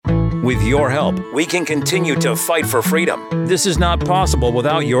With your help, we can continue to fight for freedom. This is not possible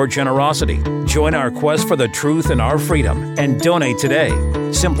without your generosity. Join our quest for the truth and our freedom and donate today.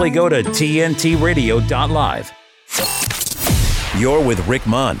 Simply go to tntradio.live. You're with Rick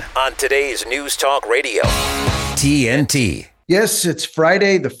Munn on today's News Talk Radio, TNT. Yes, it's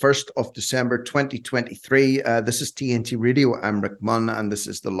Friday, the 1st of December, 2023. This is TNT Radio. I'm Rick Munn, and this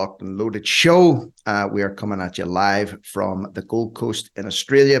is the Locked and Loaded Show. We are coming at you live from the Gold Coast in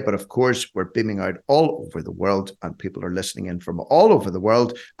Australia, but of course, we're beaming out all over the world, and people are listening in from all over the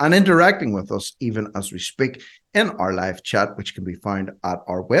world and interacting with us even as we speak in our live chat, which can be found at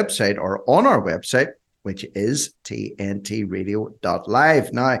our website or on our website, which is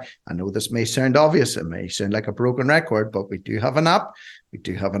tntradio.live. Now, I know this may sound obvious. It may sound like a broken record, but we do have an app. We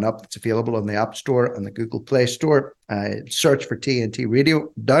do have an app that's available on the App Store and the Google Play Store. Search for TNT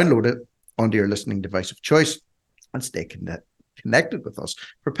Radio, download it onto your listening device of choice, and stay connected with us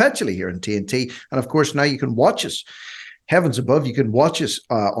perpetually here on TNT. And of course, now you can watch us. Heavens above, you can watch us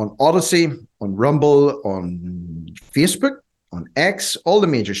on Odyssey, on Rumble, on Facebook, on X, all the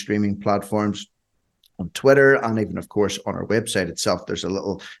major streaming platforms, on Twitter, and even, of course, on our website itself. There's a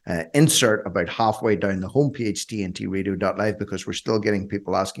little insert about halfway down the homepage, tntradio.live, because we're still getting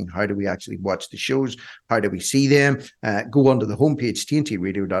people asking, how do we actually watch the shows? How do we see them? Go onto the homepage,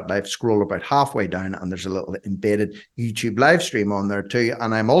 tntradio.live, scroll about halfway down, and there's a little embedded YouTube live stream on there too.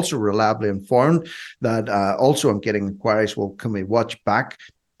 And I'm also reliably informed that also I'm getting inquiries, well, can we watch back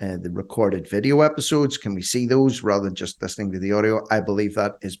the recorded video episodes? Can we see those rather than just listening to the audio? I believe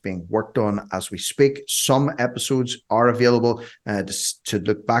that is being worked on as we speak. Some episodes are available to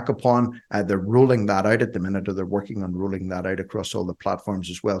look back upon. They're rolling that out at the minute, or they're working on rolling that out across all the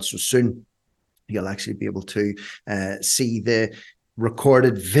platforms as well. So soon you'll actually be able to see the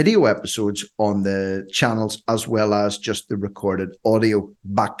recorded video episodes on the channels, as well as just the recorded audio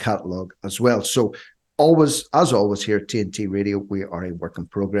back catalogue as well. So always, as always, here at TNT Radio, we are a work in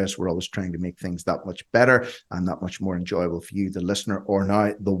progress. We're always trying to make things that much better and that much more enjoyable for you, the listener, or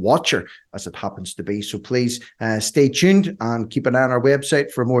now the watcher, as it happens to be. So please stay tuned and keep an eye on our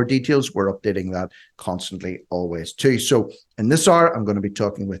website for more details. We're updating that constantly, always too. So in this hour, I'm going to be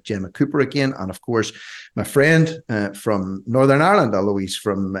talking with Gemma Cooper again, and of course, my friend from Northern Ireland, although he's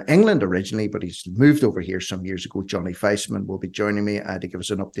from England originally, but he's moved over here some years ago. Johnny Weissman will be joining me to give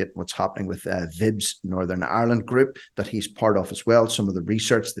us an update on what's happening with VIBS Northern Ireland group that he's part of as well. Some of the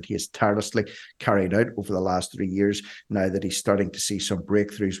research that he has tirelessly carried out over the last 3 years, now that he's starting to see some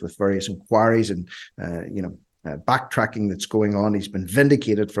breakthroughs with various inquiries and, backtracking that's going on. He's been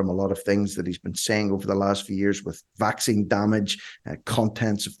vindicated from a lot of things that he's been saying over the last few years with vaccine damage,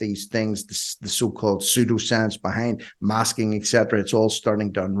 contents of these things, the so-called pseudoscience behind masking, etc. It's all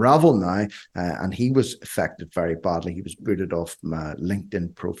starting to unravel now, and he was affected very badly. He was booted off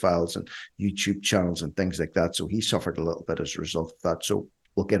LinkedIn profiles and YouTube channels and things like that. So he suffered a little bit as a result of that. So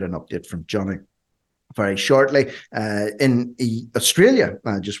we'll get an update from Johnny very shortly. In Australia,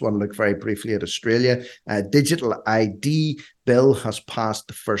 I just want to look very briefly at Australia. Digital ID bill has passed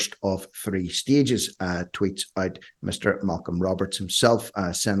the first of 3 stages, tweets out Mr. Malcolm Roberts himself,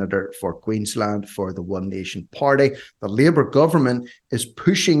 Senator for Queensland for the One Nation Party. The Labour government is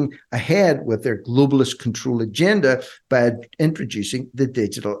pushing ahead with their globalist control agenda by introducing the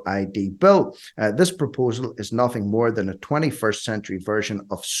Digital ID bill. This proposal is nothing more than a 21st century version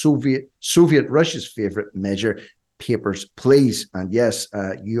of Soviet Russia's favorite measure, papers, please. And yes,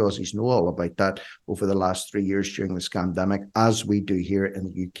 you Aussies know all about that over the last 3 years during this pandemic, as we do here in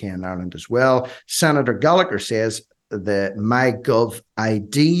the UK and Ireland as well. Senator Gallagher says the MyGov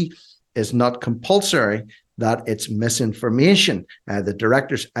ID is not compulsory, that it's misinformation. The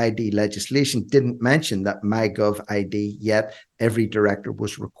director's ID legislation didn't mention that MyGov ID, yet every director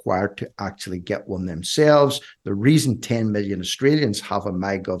was required to actually get one themselves. The reason 10 million Australians have a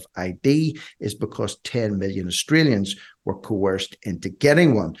MyGov ID is because 10 million Australians were coerced into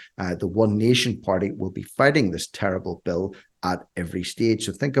getting one. The One Nation Party will be fighting this terrible bill at every stage.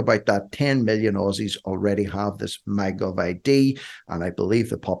 So think about that. 10 million Aussies already have this MyGov ID, and I believe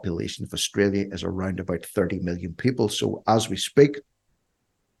the population of Australia is around about 30 million people. So as we speak,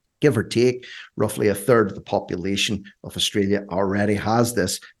 give or take, roughly a third of the population of Australia already has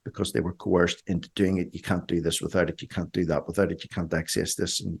this because they were coerced into doing it. You can't do this without it. You can't do that without it. You can't access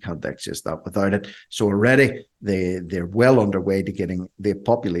this and you can't access that without it. So already they're well underway to getting the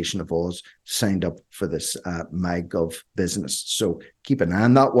population of Oz signed up for this MyGov business. So keep an eye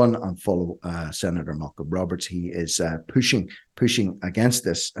on that one and follow Senator Malcolm Roberts. He is pushing against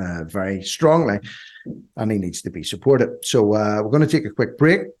this very strongly, and he needs to be supported. So we're going to take a quick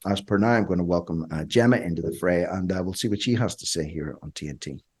break. As per now, I'm going to welcome Gemma into the fray, and we'll see what she has to say here on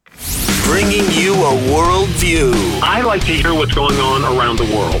TNT. Bringing you a world view. I like to hear what's going on around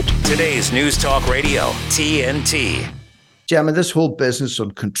the world. Today's News Talk Radio, TNT. Gemma, this whole business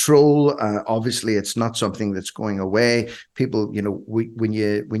on control, obviously it's not something that's going away. People, when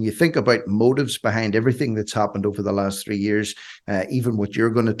you think about motives behind everything that's happened over the last 3 years, even what you're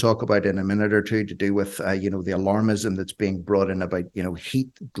going to talk about in a minute or two to do with, the alarmism that's being brought in about, heat,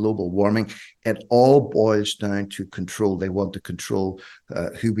 global warming, it all boils down to control. They want to control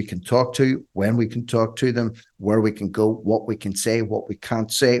who we can talk to, when we can talk to them, where we can go, what we can say, what we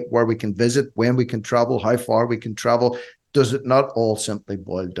can't say, where we can visit, when we can travel, how far we can travel. Does it not all simply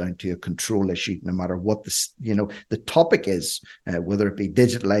boil down to a control issue, no matter what the topic is, whether it be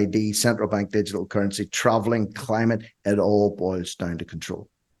digital ID, central bank digital currency, traveling, climate, it all boils down to control.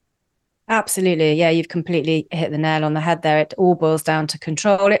 Absolutely. Yeah, you've completely hit the nail on the head there. It all boils down to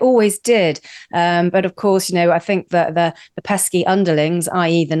control. It always did. But of course, I think that the pesky underlings,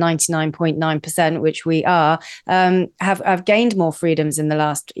 i.e. the 99.9%, which we are, have gained more freedoms in the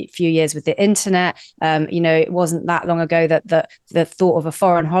last few years with the internet. It wasn't that long ago that the thought of a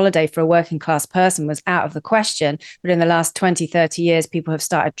foreign holiday for a working class person was out of the question. But in the last 20, 30 years, people have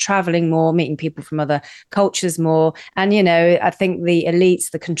started traveling more, meeting people from other cultures more. And, I think the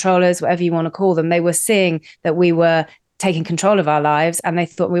elites, the controllers, whatever you want to call them, they were seeing that we were taking control of our lives, and they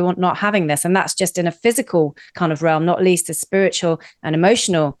thought we want not having this. And that's just in a physical kind of realm, not least a spiritual and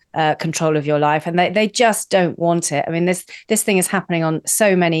emotional control of your life. And they just don't want it. I mean, this thing is happening on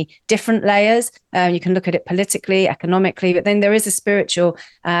so many different layers. You can look at it politically, economically, but then there is a spiritual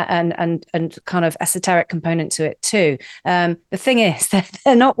and kind of esoteric component to it too. The thing is that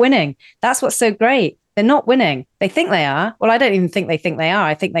they're not winning. That's what's so great. They're not winning. They think they are. Well, I don't even think they are.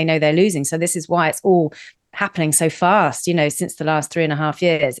 I think they know they're losing. So this is why it's all happening so fast, since the last 3.5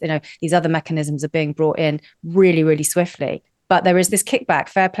 years. These other mechanisms are being brought in really, really swiftly. But there is this kickback.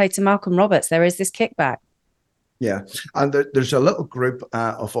 Fair play to Malcolm Roberts. There is this kickback. Yeah, and there's a little group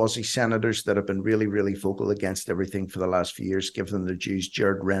of Aussie senators that have been really, really vocal against everything for the last few years. Give them their dues.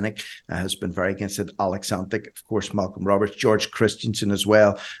 Jared Rennick has been very against it. Alex Antic, of course, Malcolm Roberts, George Christensen as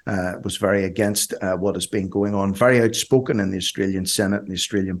well was very against what has been going on. Very outspoken in the Australian Senate and the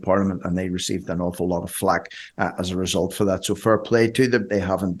Australian Parliament, and they received an awful lot of flack as a result for that. So fair play to them. They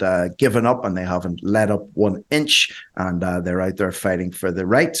haven't given up, and they haven't let up 1 inch, and they're out there fighting for the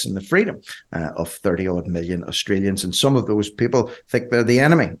rights and the freedom of 30-odd million Australians. And some of those people think they're the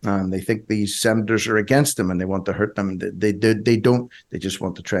enemy, and they think these senators are against them and they want to hurt them. They don't. They just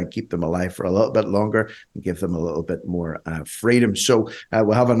want to try and keep them alive for a little bit longer and give them a little bit more freedom. So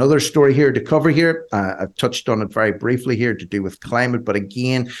we'll have another story here to cover here. I've touched on it very briefly here to do with climate, but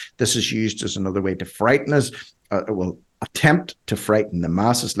again, this is used as another way to frighten us. Attempt to frighten the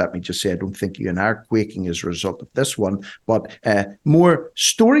masses. Let me just say, I don't think you and I are quaking as a result of this one, but more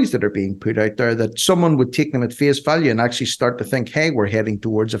stories that are being put out there that someone would take them at face value and actually start to think, hey, we're heading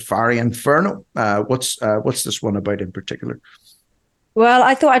towards a fiery inferno. What's this one about in particular? Well,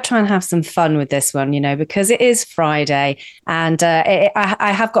 I thought I'd try and have some fun with this one, because it is Friday, and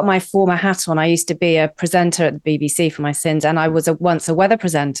I have got my former hat on. I used to be a presenter at the BBC for my sins, and I was once a weather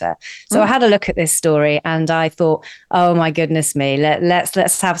presenter. So I had a look at this story, and I thought, oh my goodness me,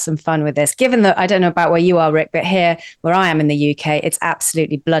 let's have some fun with this. Given that I don't know about where you are, Rick, but here where I am in the UK, it's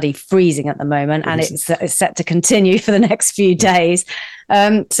absolutely bloody freezing at the moment, and it's set to continue for the next few days.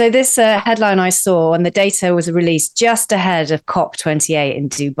 So this headline I saw, and the data was released just ahead of COP28 in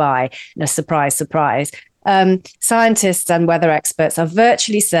Dubai. And a surprise. Scientists and weather experts are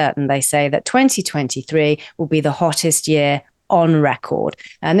virtually certain, they say, that 2023 will be the hottest year on record.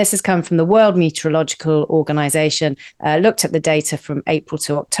 And this has come from the World Meteorological Organization, looked at the data from April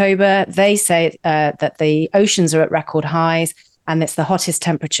to October. They say that the oceans are at record highs, and it's the hottest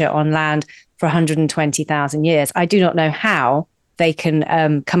temperature on land for 120,000 years. I do not know how they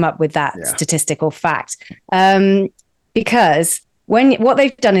can come up with that statistical fact, because what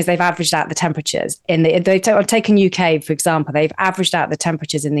they've done is they've averaged out the temperatures they've taken UK, for example. They've averaged out the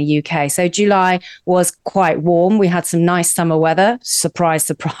temperatures in the UK. So July was quite warm. We had some nice summer weather. Surprise,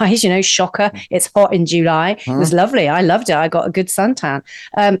 shocker. It's hot in July. It was lovely. I loved it. I got a good suntan.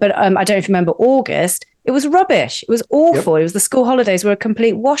 But I don't know if you remember August. It was rubbish. It was awful. Yep. It was the school holidays were a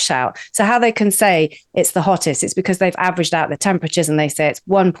complete washout. So how they can say it's the hottest, it's because they've averaged out the temperatures, and they say it's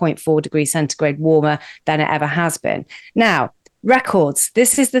 1.4 degrees centigrade warmer than it ever has been. Now, records.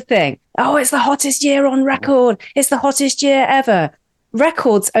 This is the thing. Oh, it's the hottest year on record. It's the hottest year ever.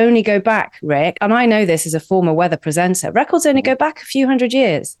 Records only go back, Rick, and I know this as a former weather presenter. Records only go back a few hundred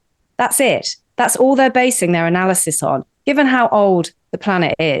years. That's it. That's all they're basing their analysis on. Given how old the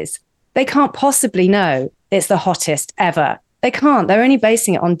planet is, they can't possibly know it's the hottest ever They can't. They're only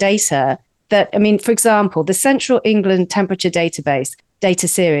basing it on data that, I mean, for example, the Central England Temperature Database data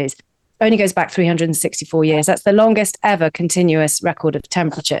series only goes back 364 years. That's the longest ever continuous record of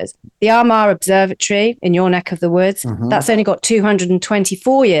temperatures. The Armagh Observatory in your neck of the woods, that's only got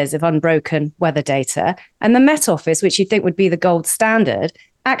 224 years of unbroken weather data. And the Met Office, which you'd think would be the gold standard,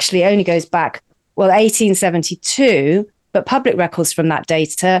 actually only goes back, 1872, but public records from that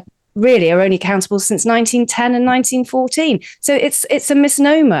data really are only countable since 1910 and 1914. So it's a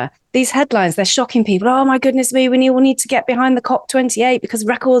misnomer. These headlines, they're shocking people. Oh, my goodness me, we all need to get behind the COP28 because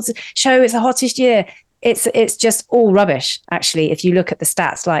records show it's the hottest year. It's just all rubbish, actually, if you look at the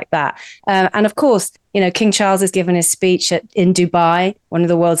stats like that. And of course, King Charles has given his speech in Dubai, one of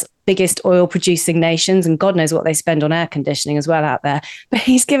the world's biggest oil producing nations, and God knows what they spend on air conditioning as well out there. But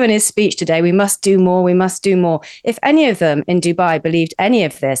he's given his speech today. We must do more. We must do more. If any of them in Dubai believed any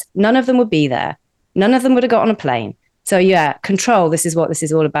of this, none of them would be there. None of them would have got on a plane. So yeah, control, this is what this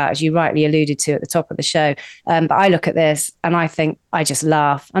is all about, as you rightly alluded to at the top of the show. But I look at this and I think, I just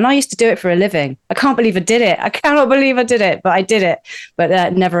laugh. And I used to do it for a living. I can't believe I did it. I cannot believe I did it, but I did it.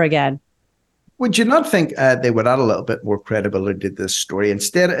 But never again. Would you not think they would add a little bit more credibility to this story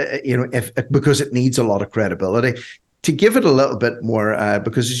instead? Because it needs a lot of credibility, to give it a little bit more,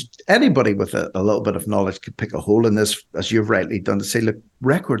 because anybody with a little bit of knowledge could pick a hole in this, as you've rightly done, to say, look,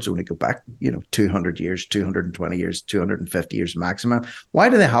 records only go back, 200 years, 220 years, 250 years maximum. Why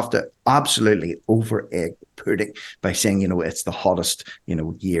do they have to absolutely over-egg the pudding by saying, it's the hottest,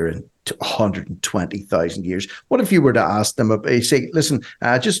 year in 120,000 years? What if you were to ask them, say, listen,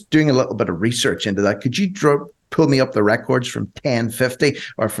 just doing a little bit of research into that, could you pull me up the records from 1050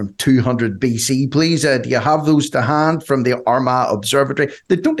 or from 200 BC, please? Do you have those to hand from the Armagh Observatory?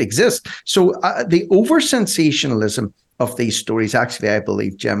 They don't exist. So the over-sensationalism of these stories, actually, I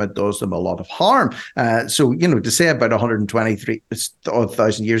believe, Gemma, does them a lot of harm. So, to say about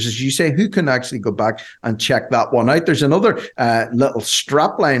 123,000 years, as you say, who can actually go back and check that one out? There's another little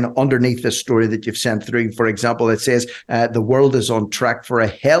strapline underneath this story that you've sent through. For example, it says the world is on track for a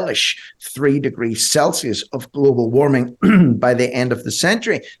hellish 3 degrees Celsius of global warming by the end of the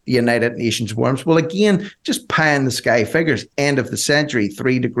century. The United Nations warns. Well, again, just pie in the sky figures. End of the century,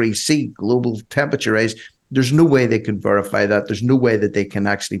 3 degrees C, global temperature rise. There's no way they can verify that. There's no way that they can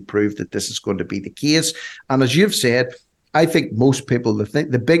actually prove that this is going to be the case. And as you've said, I think most people,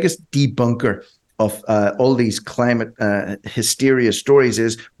 the biggest debunker of all these climate hysteria stories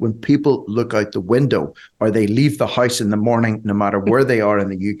is when people look out the window or they leave the house in the morning, no matter where they are in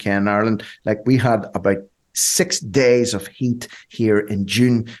the UK and Ireland. Like, we had about 6 days of heat here in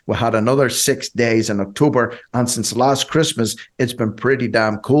June. We had another 6 days in October. And since last Christmas, it's been pretty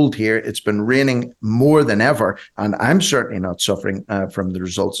damn cold here. It's been raining more than ever. And I'm certainly not suffering from the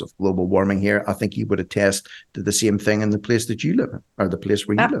results of global warming here. I think you would attest to the same thing in the place that you live in, or the place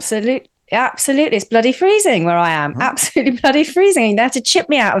where you live. Absolutely. It's bloody freezing where I am. Absolutely bloody freezing. They had to chip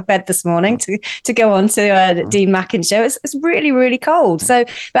me out of bed this morning to go on to Dean Mackin's show. It's really, really cold. So,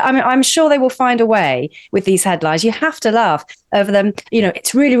 but I'm sure they will find a way with these headlines. You have to laugh over them.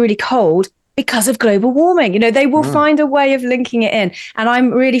 It's really, really cold because of global warming. They will find a way of linking it in. And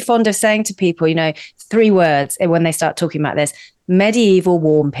I'm really fond of saying to people, 3 words when they start talking about this: medieval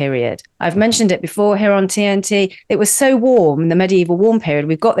warm period. I've mentioned it before here on TNT. It was so warm in the medieval warm period.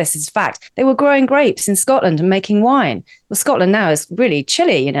 We've got this as fact. They were growing grapes in Scotland and making wine. Well, Scotland now is really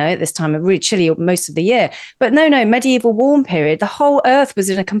chilly, at this time, really chilly most of the year. But no, medieval warm period, the whole earth was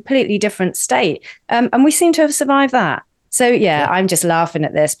in a completely different state. And we seem to have survived that. So, yeah, I'm just laughing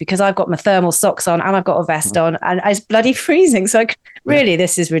at this because I've got my thermal socks on and I've got a vest on and it's bloody freezing. So really,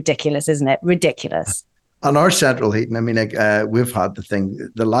 this is ridiculous, isn't it? Ridiculous. On our central heating, we've had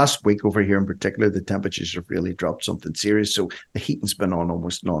the last week over here in particular, the temperatures have really dropped something serious. So the heating's been on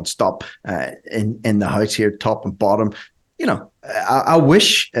almost non-stop in the house here, top and bottom. I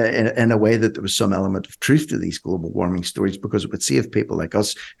wish in a way that there was some element of truth to these global warming stories, because it would save people like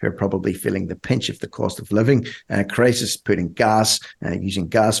us who are probably feeling the pinch of the cost of living crisis, putting gas, using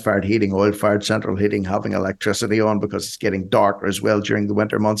gas-fired heating, oil-fired central heating, having electricity on because it's getting darker as well during the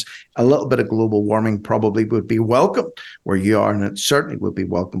winter months. A little bit of global warming probably would be welcome where you are, and it certainly would be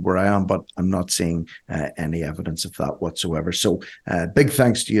welcome where I am, but I'm not seeing any evidence of that whatsoever. So big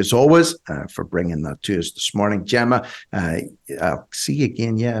thanks to you as always for bringing that to us this morning. Gemma, I'll see you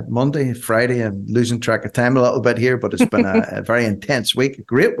again. Yeah, Monday, Friday. I'm losing track of time a little bit here, but it's been a very intense week, a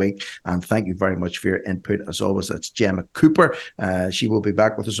great week. And thank you very much for your input. As always, that's Gemma Cooper. She will be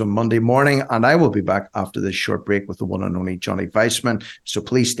back with us on Monday morning, and I will be back after this short break with the one and only Johnny Weissman. So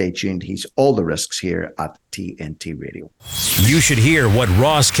please stay tuned. He's All the Risks here at TNT Radio. You should hear what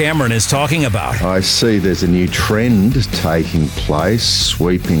Ross Cameron is talking about. I see there's a new trend taking place,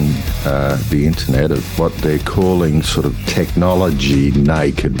 sweeping the internet, of what they're calling sort of technology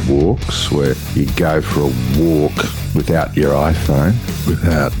naked walks, where you go for a walk without your iPhone,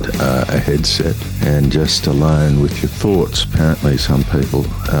 without a headset, and just alone with your thoughts. Apparently some people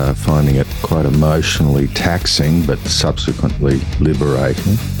are finding it quite emotionally taxing, but subsequently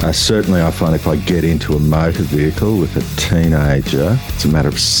liberating. Certainly I find if I get into a motor vehicle with a teenager, it's a matter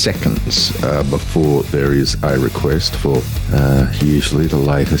of seconds before there is a request for usually the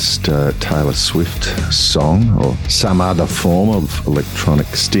latest Taylor Swift song or some other form of electronic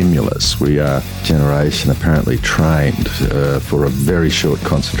stimulus. We are a generation apparently trained for a very short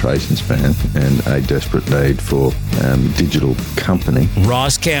concentration span and a desperate need for digital company.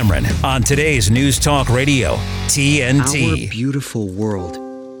 Ross Cameron on today's News Talk Radio, TNT. Our beautiful world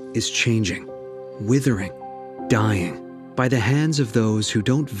is changing, withering, dying by the hands of those who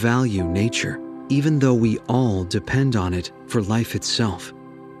don't value nature, even though we all depend on it for life itself.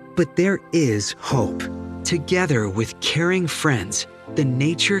 But there is hope. Together with caring friends, the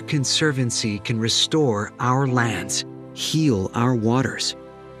Nature Conservancy can restore our lands, heal our waters,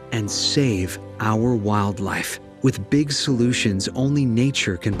 and save our wildlife with big solutions only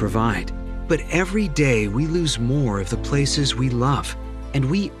nature can provide. But every day we lose more of the places we love, and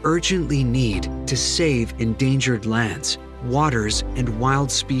we urgently need to save endangered lands, waters, and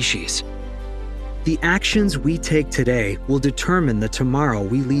wild species. The actions we take today will determine the tomorrow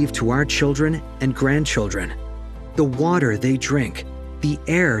we leave to our children and grandchildren. The water they drink, the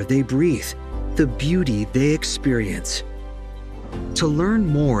air they breathe, the beauty they experience. To learn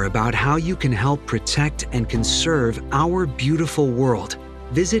more about how you can help protect and conserve our beautiful world,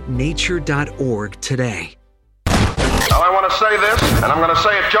 visit nature.org today. Well, I want to say this, and I'm going to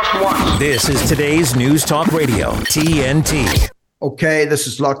say it just once. This is today's News Talk Radio, TNT. Okay, this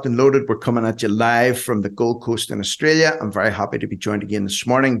is Locked and Loaded. We're coming at you live from the Gold Coast in Australia. I'm very happy to be joined again this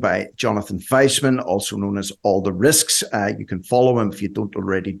morning by Jonathan Weissman, also known as All the Risks. You can follow him if you don't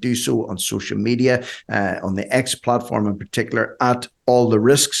already do so on social media, on the X platform in particular, at All the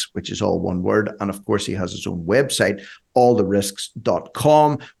Risks, which is all one word. And of course, he has his own website,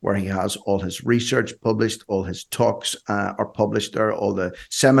 alltherisks.com, where he has all his research published, all his talks are published there, all the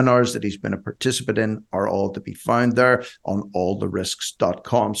seminars that he's been a participant in are all to be found there on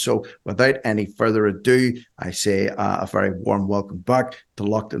alltherisks.com. So without any further ado, I say a very warm welcome back to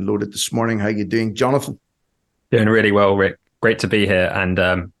Locked and Loaded this morning. How are you doing, Jonathan? Doing really well, Rick. Great to be here, and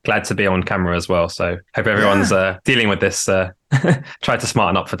glad to be on camera as well. So hope everyone's dealing with this. Try to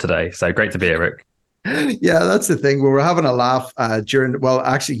smarten up for today. So great to be here, Rick. Yeah, that's the thing. We were having a laugh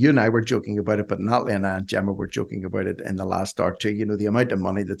actually, you and I were joking about it, but Natalie and Gemma were joking about it in the last hour too. You know, the amount of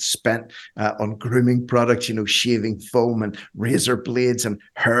money that's spent on grooming products, you know, shaving foam and razor blades and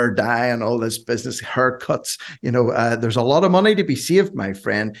hair dye and all this business, haircuts. You know, there's a lot of money to be saved, my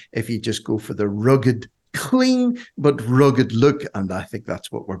friend, if you just go for the rugged, clean but rugged look. And I think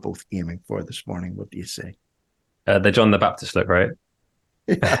that's what we're both aiming for this morning. What do you say? The John the Baptist look, right?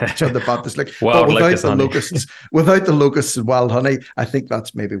 Yeah, John the Baptist look. Wild but without the honey. locusts and wild honey, I think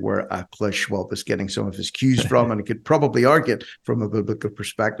that's maybe where Klaus Schwab was getting some of his cues from, and he could probably argue it from a biblical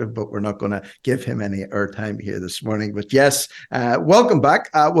perspective, but we're not going to give him any airtime here this morning. But yes, welcome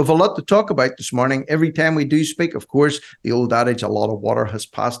back. We've a lot to talk about this morning. Every time we do speak, of course, the old adage, a lot of water has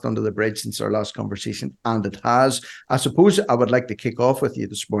passed under the bridge since our last conversation, and it has. I suppose I would like to kick off with you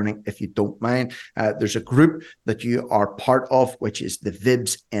this morning, if you don't mind. There's a group that you are part of, which is the VIBS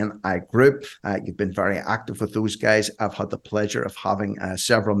NI group. You've been very active with those guys. I've had the pleasure of having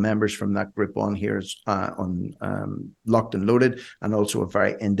several members from that group on here on Locked and Loaded, and also a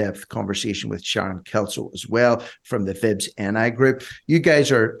very in-depth conversation with Sharon Kelso as well from the VIBS NI group. You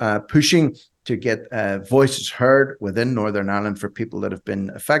guys are pushing to get voices heard within Northern Ireland for people that have been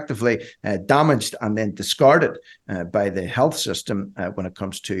effectively damaged and then discarded by the health system when it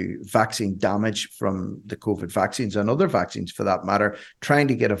comes to vaccine damage from the COVID vaccines and other vaccines for that matter, trying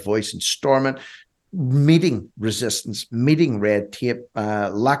to get a voice in Stormont, meeting resistance, meeting red tape,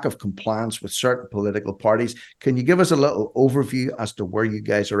 lack of compliance with certain political parties. Can you give us a little overview as to where you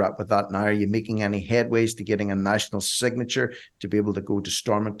guys are at with that now? Are you making any headways to getting a national signature to be able to go to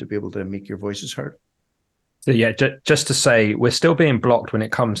Stormont, to be able to make your voices heard? So yeah, just to say, we're still being blocked when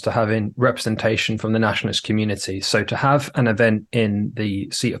it comes to having representation from the nationalist community. So to have an event in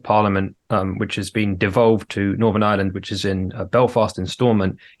the seat of Parliament, which has been devolved to Northern Ireland, which is in Belfast in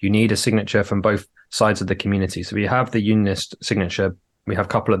Stormont, you need a signature from both sides of the community. So we have the unionist signature, we have a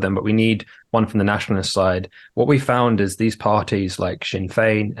couple of them, but we need one from the nationalist side. What we found is these parties like Sinn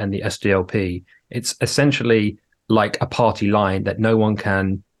Féin and the SDLP, it's essentially like a party line that no one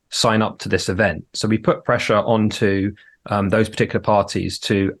can sign up to this event. So we put pressure onto those particular parties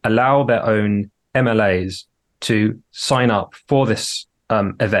to allow their own MLAs to sign up for this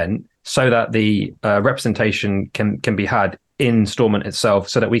event so that the representation can be had in Stormont itself,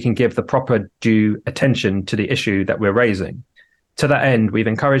 so that we can give the proper due attention to the issue that we're raising. To that end, we've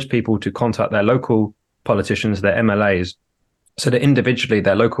encouraged people to contact their local politicians, their MLAs, so that individually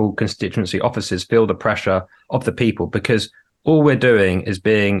their local constituency offices feel the pressure of the people, because all we're doing is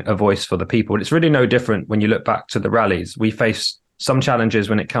being a voice for the people. It's really no different when you look back to the rallies. We face some challenges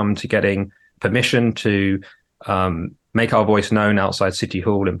when it comes to getting permission to make our voice known outside City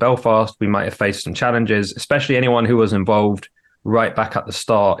Hall in Belfast. We might have faced some challenges, especially anyone who was involved right back at the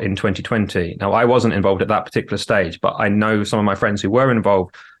start in 2020. Now, I wasn't involved at that particular stage, but I know some of my friends who were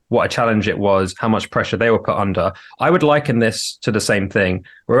involved, what a challenge it was, how much pressure they were put under. I would liken this to the same thing.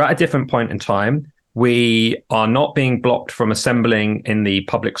 We're at a different point in time. We are not being blocked from assembling in the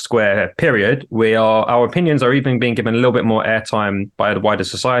public square, period. Our opinions are even being given a little bit more airtime by the wider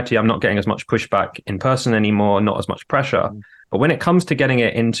society. I'm not getting as much pushback in person anymore, not as much pressure. But when it comes to getting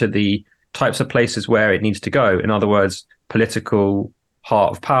it into the types of places where it needs to go, in other words, political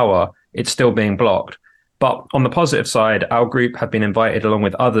heart of power, it's still being blocked. But on the positive side, our group have been invited along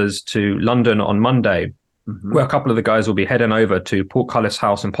with others to London on Monday, where a couple of the guys will be heading over to Portcullis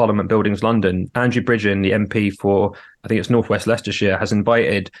House in Parliament Buildings, London. Andrew Bridgen, the MP for, I think it's North West Leicestershire, has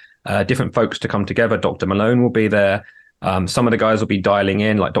invited different folks to come together. Dr. Malone will be there. Some of the guys will be dialing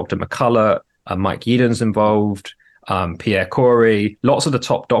in, like Dr. McCullough, Mike Yeadon's involved, Pierre Corey. Lots of the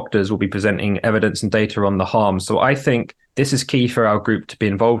top doctors will be presenting evidence and data on the harms. So I think this is key for our group to be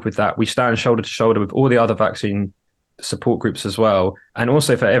involved with that. We stand shoulder to shoulder with all the other vaccine support groups as well, and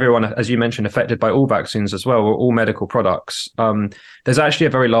also for everyone, as you mentioned, affected by all vaccines as well, or all medical products. There's actually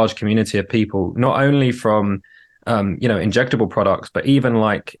a very large community of people, not only from injectable products, but even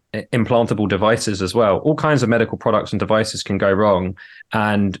like implantable devices as well. All kinds of medical products and devices can go wrong,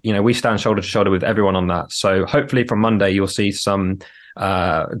 and we stand shoulder to shoulder with everyone on that. So hopefully from Monday you'll see some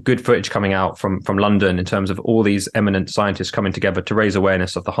good footage coming out from London in terms of all these eminent scientists coming together to raise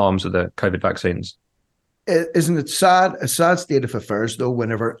awareness of the harms of the COVID vaccines. Isn't it sad? A sad state of affairs, though,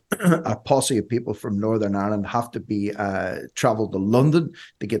 whenever a posse of people from Northern Ireland have to be travel to London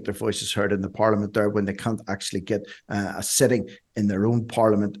to get their voices heard in the Parliament there, when they can't actually get a sitting in their own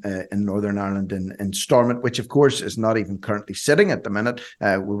Parliament in Northern Ireland in Stormont, which of course is not even currently sitting at the minute.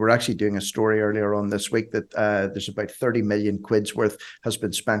 We were actually doing a story earlier on this week that there's about 30 million quid's worth has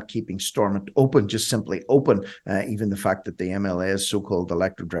been spent keeping Stormont open, just simply open. Even the fact that the MLAs, so-called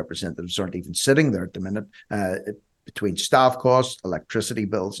elected representatives, aren't even sitting there at the minute. Between staff costs, electricity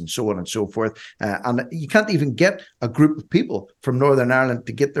bills, and so on and so forth. And you can't even get a group of people from Northern Ireland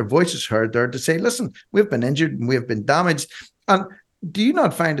to get their voices heard there to say, listen, we've been injured and we've been damaged. And do you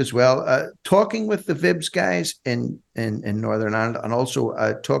not find as well, talking with the VIBS guys in Northern Ireland, and also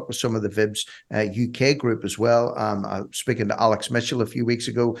talk with some of the VIBS UK group as well. Speaking to Alex Mitchell a few weeks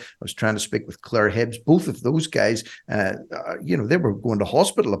ago, I was trying to speak with Claire Hibbs. Both of those guys, they were going to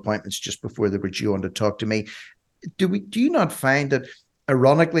hospital appointments just before they were due on to talk to me. Do you not find that,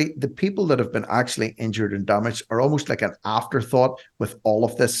 ironically, the people that have been actually injured and damaged are almost like an afterthought with all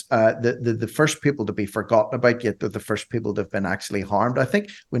of this? The first people to be forgotten about, yet they're the first people that have been actually harmed. I think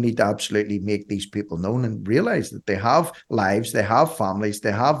we need to absolutely make these people known and realize that they have lives, they have families,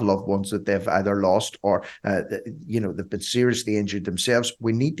 they have loved ones that they've either lost or, they've been seriously injured themselves.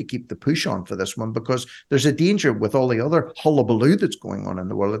 We need to keep the push on for this one, because there's a danger with all the other hullabaloo that's going on in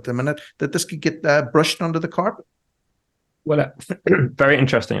the world at the minute that this could get brushed under the carpet. Well, very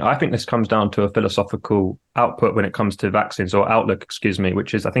interesting. I think this comes down to a philosophical output when it comes to vaccines, or outlook,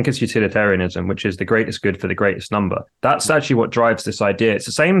 which is, I think it's utilitarianism, which is the greatest good for the greatest number. That's actually what drives this idea. It's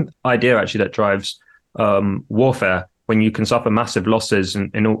the same idea actually that drives warfare, when you can suffer massive losses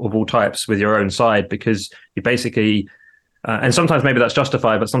of all types with your own side, because you basically, and sometimes maybe that's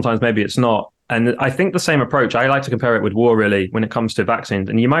justified, but sometimes maybe it's not. And I think the same approach, I like to compare it with war really when it comes to vaccines.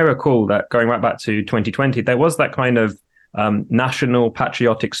 And you may recall that going right back to 2020, there was that kind of national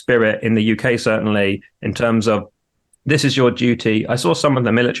patriotic spirit in the UK, certainly, in terms of this is your duty. I saw some of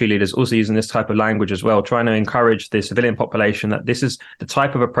the military leaders also using this type of language as well, trying to encourage the civilian population that this is the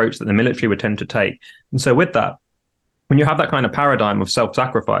type of approach that the military would tend to take. And so with that, when you have that kind of paradigm of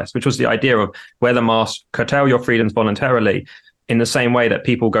self-sacrifice, which was the idea of wear the mask, curtail your freedoms voluntarily, in the same way that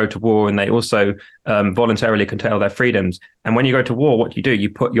people go to war and they also voluntarily curtail their freedoms. And when you go to war, what you do, you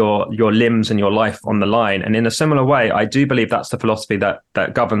put your limbs and your life on the line. And in a similar way, I do believe that's the philosophy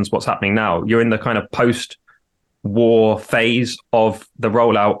that governs what's happening now. You're in the kind of post-war phase of the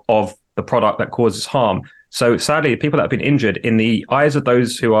rollout of the product that causes harm. So sadly, people that have been injured, in the eyes of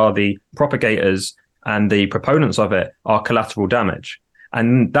those who are the propagators and the proponents of it, are collateral damage.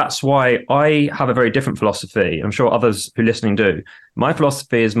 And that's why I have a very different philosophy. I'm sure others who are listening do. My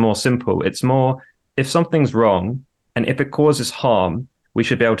philosophy is more simple. It's more, if something's wrong and if it causes harm, we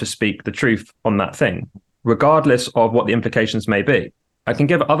should be able to speak the truth on that thing, regardless of what the implications may be. I can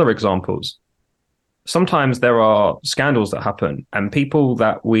give other examples. Sometimes there are scandals that happen and people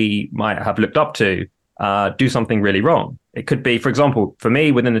that we might have looked up to do something really wrong. It could be, for example, for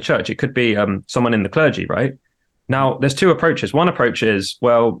me within the church, it could be someone in the clergy, right? Now, there's two approaches. One approach is,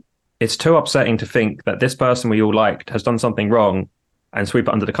 well, it's too upsetting to think that this person we all liked has done something wrong and sweep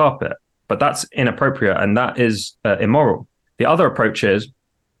it under the carpet. But that's inappropriate and that is immoral. The other approach is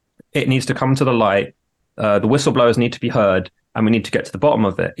it needs to come to the light. The whistleblowers need to be heard and we need to get to the bottom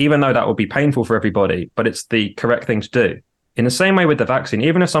of it, even though that will be painful for everybody, but it's the correct thing to do. In the same way with the vaccine,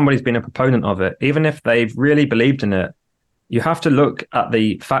 even if somebody's been a proponent of it, even if they've really believed in it, you have to look at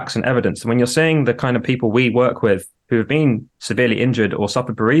the facts and evidence. And when you're seeing the kind of people we work with who have been severely injured or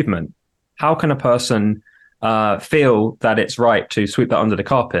suffered bereavement, how can a person feel that it's right to sweep that under the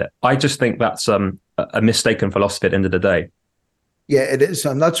carpet? I just think that's a mistaken philosophy at the end of the day. Yeah, it is.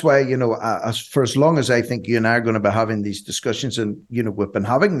 And that's why, for as long as I think you and I are going to be having these discussions, and, we've been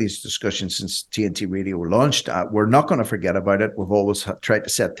having these discussions since TNT Radio launched, we're not going to forget about it. We've always tried to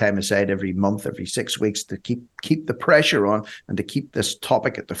set time aside every month, every 6 weeks to keep the pressure on and to keep this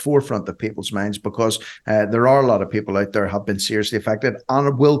topic at the forefront of people's minds, because there are a lot of people out there have been seriously affected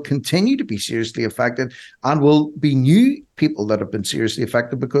and will continue to be seriously affected and will be new people that have been seriously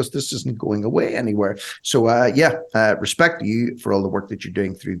affected because this isn't going away anywhere. So respect to you for all the work that you're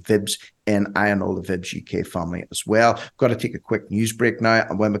doing through VIBS and I and all the VIBS UK family as well. Got to take a quick news break now,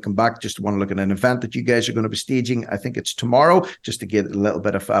 and when we come back, just want to look at an event that you guys are going to be staging. I think it's tomorrow, just to get a little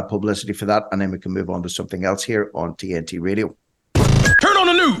bit of publicity for that, and then we can move on to something else here on TNT Radio. Turn on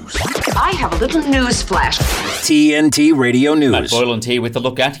the news. I have a little news flash. TNT Radio News. Matt Boyland here with a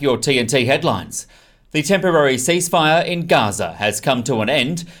look at your TNT headlines. The temporary ceasefire in Gaza has come to an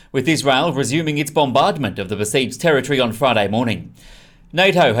end, with Israel resuming its bombardment of the besieged territory on Friday morning.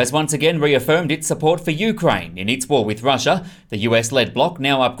 NATO has once again reaffirmed its support for Ukraine in its war with Russia, the US-led bloc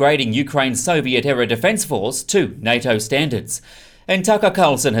now upgrading Ukraine's Soviet-era defence force to NATO standards. And Tucker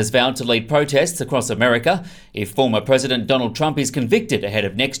Carlson has vowed to lead protests across America if former President Donald Trump is convicted ahead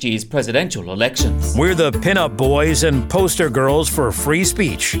of next year's presidential elections. We're the pinup boys and poster girls for free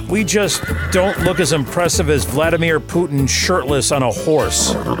speech. We just don't look as impressive as Vladimir Putin shirtless on a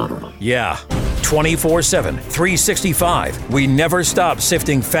horse. Yeah. 24/7, 365. We never stop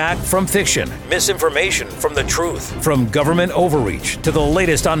sifting fact from fiction, misinformation from the truth, from government overreach to the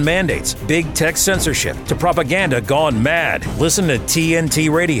latest on mandates, big tech censorship to propaganda gone mad. Listen to TNT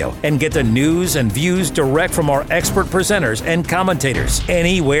Radio and get the news and views direct from our expert presenters and commentators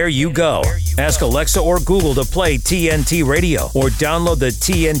anywhere you go. Ask Alexa or Google to play TNT Radio or download the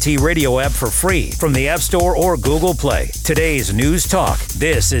TNT Radio app for free from the App Store or Google Play. Today's News Talk.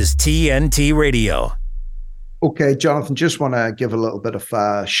 This is TNT Radio. Okay, Jonathan, just want to give a little bit of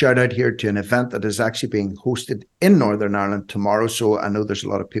a shout out here to an event that is actually being hosted in Northern Ireland tomorrow. So I know there's a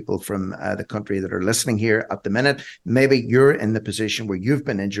lot of people from the country that are listening here at the minute. Maybe you're in the position where you've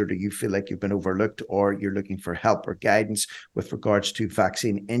been injured or you feel like you've been overlooked or you're looking for help or guidance with regards to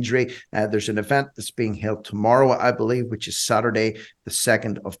vaccine injury. There's an event that's being held tomorrow, I believe, which is Saturday, the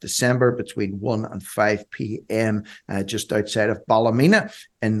 2nd of December between 1 and 5 p.m. Just outside of Ballymena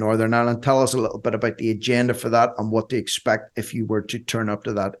in Northern Ireland. Tell us a little bit about the agenda for that and what to expect if you were to turn up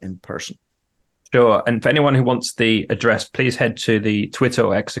to that in person. Sure. And for anyone who wants the address, please head to the Twitter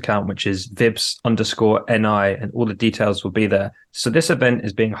or X account, which is VIBS_NI, and all the details will be there. So this event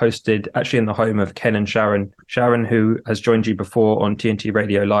is being hosted actually in the home of Ken and Sharon. Sharon, who has joined you before on TNT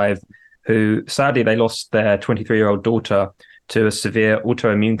Radio Live, who sadly they lost their 23-year-old daughter to a severe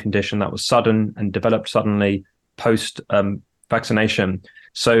autoimmune condition that was sudden and developed suddenly post vaccination.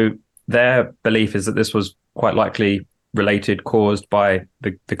 So their belief is that this was quite likely caused by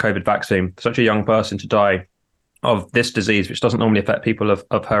the COVID vaccine. Such a young person to die of this disease, which doesn't normally affect people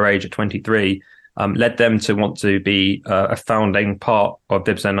of her age at 23, led them to want to be a founding part of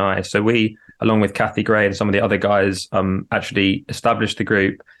Vibs NI. So we, along with Kathy Gray and some of the other guys, actually established the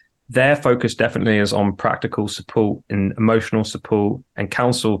group. Their focus definitely is on practical support and emotional support and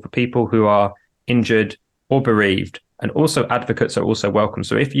counsel for people who are injured or bereaved. And also advocates are also welcome.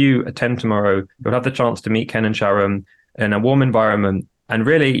 So if you attend tomorrow, you'll have the chance to meet Ken and Sharon in a warm environment. And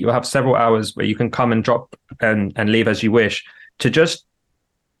really, you'll have several hours where you can come and drop and leave as you wish to just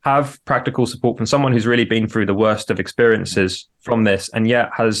have practical support from someone who's really been through the worst of experiences from this and yet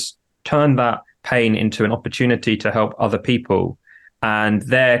has turned that pain into an opportunity to help other people. And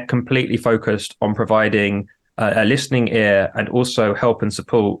they're completely focused on providing a listening ear and also help and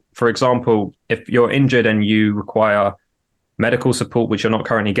support. For example, if you're injured and you require medical support, which you're not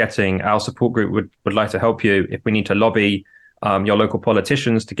currently getting, our support group would like to help you. If we need to lobby your local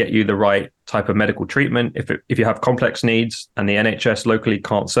politicians to get you the right type of medical treatment, if you have complex needs and the NHS locally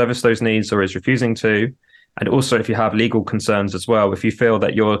can't service those needs or is refusing to, and also if you have legal concerns as well, if you feel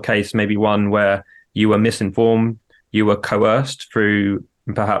that your case may be one where you were misinformed, you were coerced through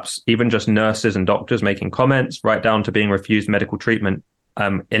perhaps even just nurses and doctors making comments, right down to being refused medical treatment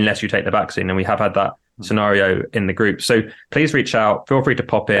unless you take the vaccine. And we have had that scenario in the group. So please reach out, feel free to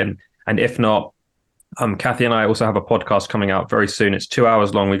pop in. And if not, Kathy and I also have a podcast coming out very soon. It's 2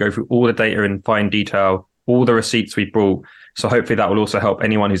 hours long. We go through all the data in fine detail, all the receipts we brought. So hopefully that will also help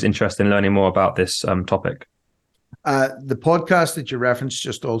anyone who's interested in learning more about this topic. The podcast that you referenced,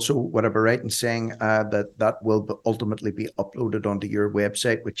 just also whatever right in saying that will ultimately be uploaded onto your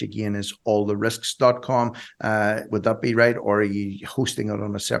website, which again is alltherisks.com. Would that be right? Or are you hosting it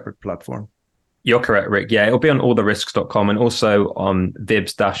on a separate platform? You're correct, Rick. Yeah, it'll be on alltherisks.com and also on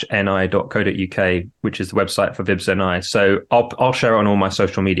vibs-ni.co.uk, which is the website for Vibs NI. So I'll share it on all my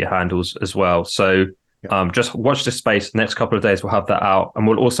social media handles as well. So just watch this space. The next couple of days, we'll have that out. And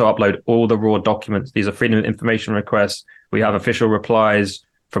we'll also upload all the raw documents. These are freedom of information requests. We have official replies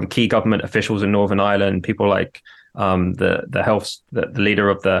from key government officials in Northern Ireland, people like the leader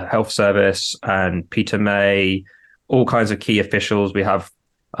of the health service and Peter May, all kinds of key officials. We have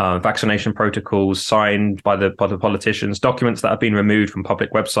vaccination protocols signed by the politicians, documents that have been removed from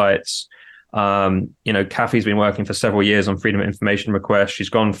public websites. Kathy's been working for several years on freedom of information requests. She's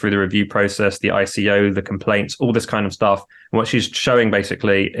gone through the review process, the ICO, the complaints, all this kind of stuff. And what she's showing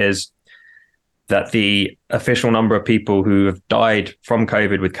basically is that the official number of people who have died from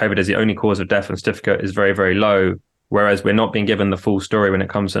COVID with COVID as the only cause of death and certificate is very, very low. Whereas we're not being given the full story when it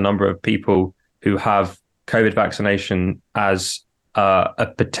comes to the number of people who have COVID vaccination as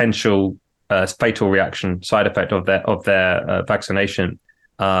a potential fatal reaction side effect of their vaccination.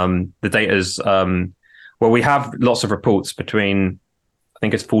 The data is, we have lots of reports between, I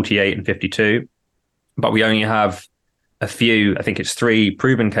think it's 48 and 52, but we only have a few, I think it's 3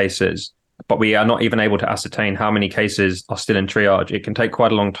 proven cases, but we are not even able to ascertain how many cases are still in triage. It can take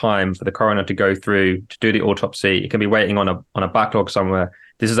quite a long time for the coroner to go through, to do the autopsy. It can be waiting on a backlog somewhere.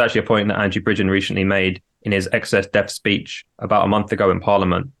 This is actually a point that Andrew Bridgen recently made in his excess death speech about a month ago in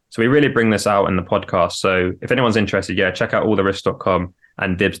Parliament. So we really bring this out in the podcast. So if anyone's interested, check out alltherisks.com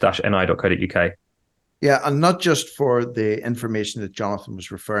and vibs-ni.co.uk. Yeah, and not just for the information that Jonathan was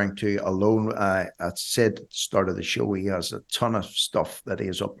referring to alone. I said at the start of the show, he has a ton of stuff that he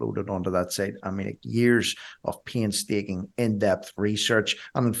has uploaded onto that site. I mean, years of painstaking, in-depth research.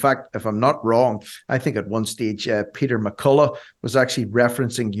 And in fact, if I'm not wrong, I think at one stage, Peter McCullough was actually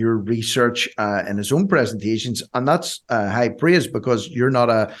referencing your research in his own presentations. And that's high praise because you're not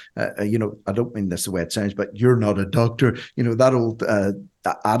I don't mean this the way it sounds, but you're not a doctor. That old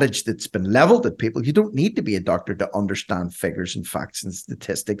adage that's been leveled at people. You don't need to be a doctor to understand figures and facts and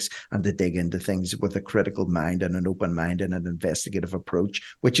statistics and to dig into things with a critical mind and an open mind and an investigative approach,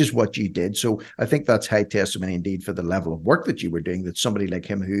 which is what you did. So I think that's high testimony indeed for the level of work that you were doing, that somebody like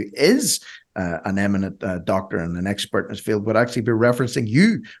him who is an eminent doctor and an expert in his field would actually be referencing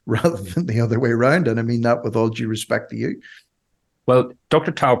you rather than the other way around. And I mean that with all due respect to you. Well,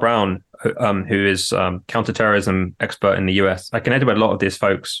 Dr. Tal Brown, who is counterterrorism expert in the US, I connected with a lot of these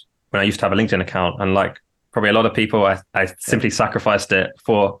folks when I used to have a LinkedIn account. And like probably a lot of people, I simply sacrificed it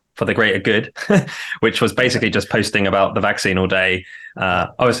for the greater good, which was basically just posting about the vaccine all day.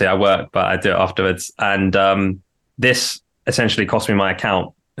 Obviously, I work, but I do it afterwards. And this essentially cost me my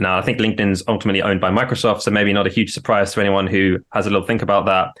account. Now, I think LinkedIn's ultimately owned by Microsoft, so maybe not a huge surprise to anyone who has a little think about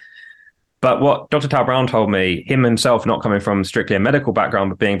that. But what Dr. Tal Brown told me, him himself not coming from strictly a medical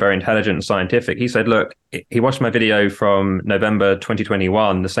background, but being very intelligent and scientific, he said, look, he watched my video from November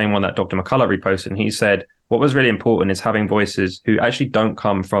 2021, the same one that Dr. McCullough reposted, and he said, what was really important is having voices who actually don't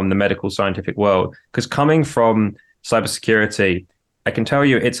come from the medical scientific world. Because coming from cybersecurity, I can tell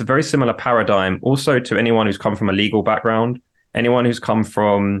you it's a very similar paradigm also to anyone who's come from a legal background, anyone who's come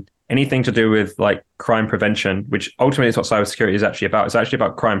from anything to do with like crime prevention, which ultimately is what cybersecurity is actually about. It's actually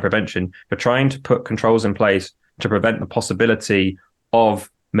about crime prevention. You're trying to put controls in place to prevent the possibility of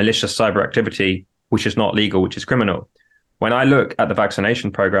malicious cyber activity, which is not legal, which is criminal. When I look at the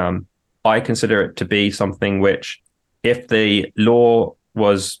vaccination program, I consider it to be something which, if the law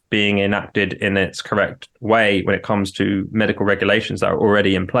was being enacted in its correct way when it comes to medical regulations that are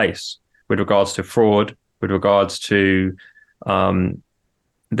already in place with regards to fraud, with regards to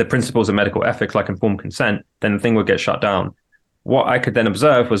the principles of medical ethics like informed consent, then the thing would get shut down. What I could then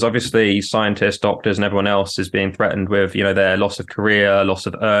observe was obviously scientists, doctors, and everyone else is being threatened with, their loss of career, loss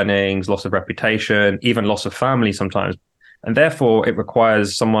of earnings, loss of reputation, even loss of family sometimes. And therefore, it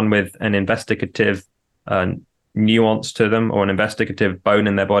requires someone with an investigative nuance to them or an investigative bone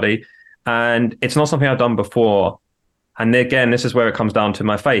in their body. And it's not something I've done before. And again, this is where it comes down to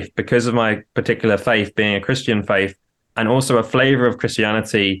my faith. Because of my particular faith being a Christian faith, and also a flavor of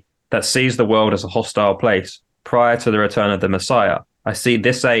Christianity that sees the world as a hostile place prior to the return of the Messiah. I see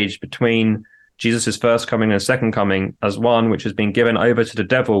this age between Jesus' first coming and second coming as one which has been given over to the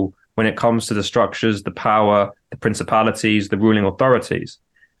devil when it comes to the structures, the power, the principalities, the ruling authorities.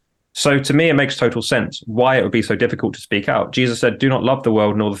 So to me, it makes total sense why it would be so difficult to speak out. Jesus said, do not love the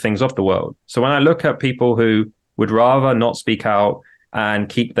world nor the things of the world. So when I look at people who would rather not speak out and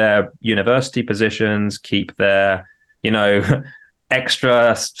keep their university positions, keep their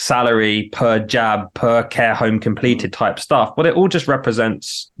extra salary per jab, per care home completed type stuff. Well, it all just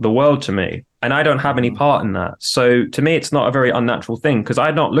represents the world to me. And I don't have any part in that. So to me, it's not a very unnatural thing because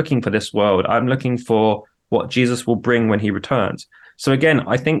I'm not looking for this world. I'm looking for what Jesus will bring when he returns. So again,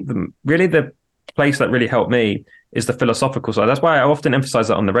 I think the place that really helped me is the philosophical side. That's why I often emphasize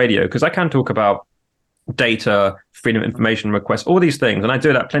that on the radio, because I can talk about data, freedom of information requests, all these things. And I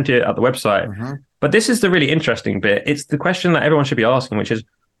do that plenty at the website. Mm-hmm. But this is the really interesting bit. It's the question that everyone should be asking, which is,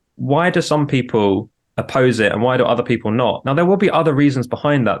 why do some people oppose it and why do other people not? Now, there will be other reasons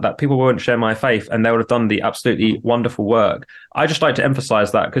behind that people won't share my faith and they would have done the absolutely wonderful work. I just like to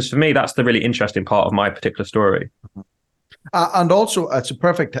emphasize that because for me, that's the really interesting part of my particular story. Mm-hmm. And also, it's a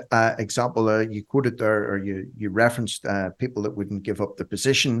perfect example. You quoted there, or you referenced people that wouldn't give up their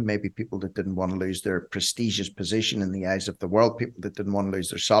position, maybe people that didn't want to lose their prestigious position in the eyes of the world, people that didn't want to lose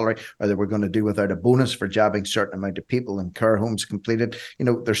their salary, or they were going to do without a bonus for jabbing certain amount of people in care homes completed.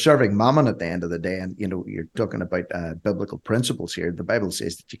 They're serving mammon at the end of the day. And, you're talking about biblical principles here. The Bible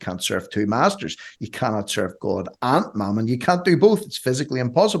says that you can't serve two masters. You cannot serve God and mammon. You can't do both. It's physically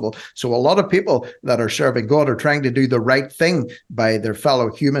impossible. So a lot of people that are serving God are trying to do the right thing by their fellow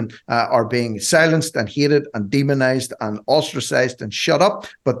human, are being silenced and hated and demonized and ostracized and shut up.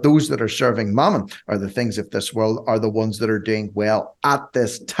 But those that are serving mammon, are the things of this world, are the ones that are doing well at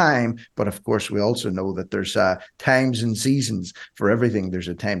this time. But of course, we also know that there's times and seasons for everything. There's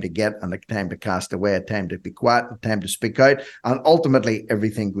a time to get and a time to cast away, a time to be quiet, a time to speak out. And ultimately,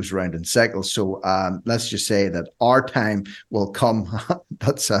 everything goes round in cycles. So let's just say that our time will come.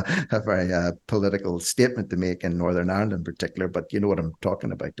 That's a very political statement to make in Northern Ireland in particular, but you know what I'm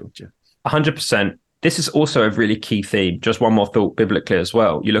talking about, don't you? 100%. This is also a really key theme. Just one more thought biblically as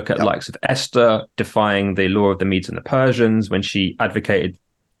well. You look at the likes of Esther defying the law of the Medes and the Persians when she advocated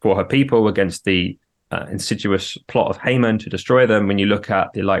for her people against the insidious plot of Haman to destroy them. When you look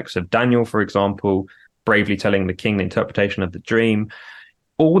at the likes of Daniel, for example, bravely telling the king the interpretation of the dream.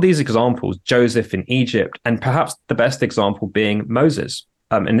 All these examples, Joseph in Egypt, and perhaps the best example being Moses.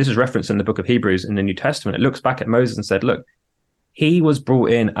 And this is referenced in the book of Hebrews in the New Testament. It looks back at Moses and said, look, he was brought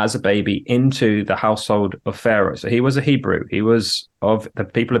in as a baby into the household of Pharaoh. So he was a Hebrew. He was of the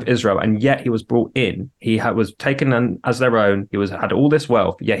people of Israel. And yet he was brought in. He was taken as their own. He had all this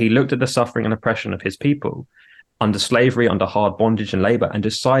wealth. Yet he looked at the suffering and oppression of his people under slavery, under hard bondage and labor, and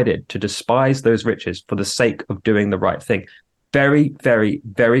decided to despise those riches for the sake of doing the right thing. Very, very,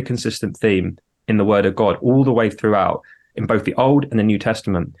 very consistent theme in the word of God all the way throughout, in both the Old and the New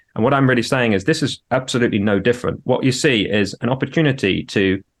Testament. And what I'm really saying is this is absolutely no different. What you see is an opportunity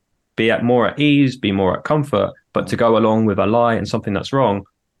to be more at ease, be more at comfort, but to go along with a lie and something that's wrong,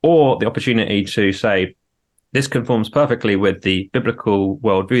 or the opportunity to say, this conforms perfectly with the biblical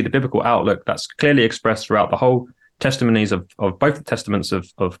worldview, the biblical outlook that's clearly expressed throughout the whole testimonies of both the testaments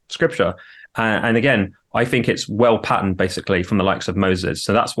of Scripture. And again, I think it's well patterned basically from the likes of Moses.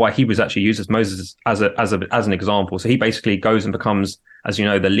 So that's why he was actually used as Moses as an example. So he basically goes and becomes, as you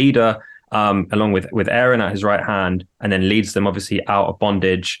know, the leader along with Aaron at his right hand, and then leads them obviously out of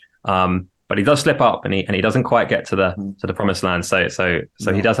bondage. But he does slip up and he doesn't quite get to the promised land. So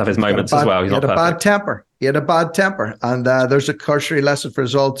he does have his moments as well. He's not perfect. Bad temper. He had a bad temper, and there's a cursory lesson for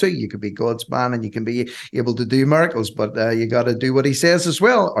us all too. You can be God's man and you can be able to do miracles, but you got to do what he says as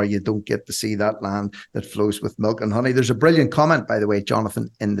well, or you don't get to see that land that flows with milk and honey. There's a brilliant comment, by the way,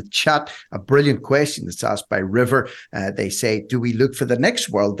 Jonathan, in the chat, a brilliant question that's asked by River. They say, do we look for the next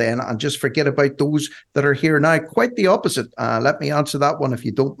world then and just forget about those that are here now? Quite the opposite. Let me answer that one if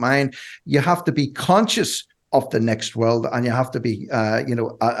you don't mind. You have to be conscious of the next world, and you have to be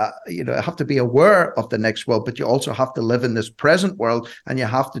have to be aware of the next world, but you also have to live in this present world, and you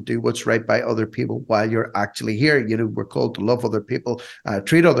have to do what's right by other people while you're actually here. We're called to love other people,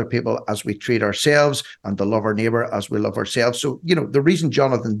 treat other people as we treat ourselves, and to love our neighbor as we love ourselves. So the reason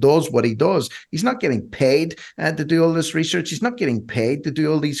Jonathan does what he does, he's not getting paid to do all this research. He's not getting paid to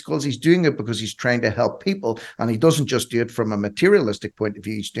do all these calls. He's doing it because he's trying to help people, and he doesn't just do it from a materialistic point of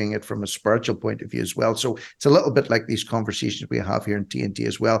view. He's doing it from a spiritual point of view as well. So it's a little bit like these conversations we have here in TNT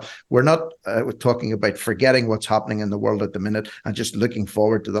as well. We're not talking about forgetting what's happening in the world at the minute and just looking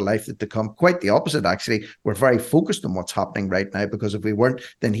forward to the life that to come. Quite the opposite, actually. We're very focused on what's happening right now, because if we weren't,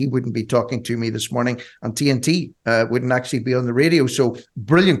 then he wouldn't be talking to me this morning on TNT, wouldn't actually be on the radio. So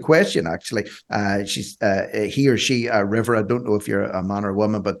brilliant question, actually. She's he or she, River, I don't know if you're a man or a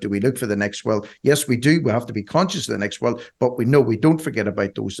woman, but do we look for the next world? Yes, we do. We have to be conscious of the next world, but we know we don't forget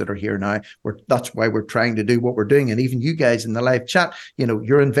about those that are here now. That's why we're trying to do what we're doing. And even you guys in the live chat,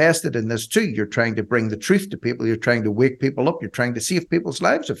 you're invested in this too. You're trying to bring the truth to people. You're trying to wake people up. You're trying to save people's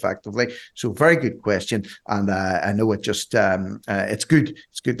lives effectively. So very good question. And I know it just, it's good.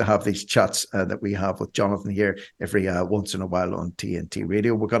 It's good to have these chats that we have with Jonathan here every once in a while on TNT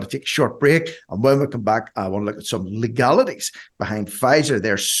Radio. We're going to take a short break. And when we come back, I want to look at some legalities behind Pfizer.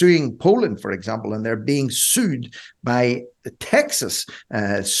 They're suing Poland, for example, and they're being sued by Texas.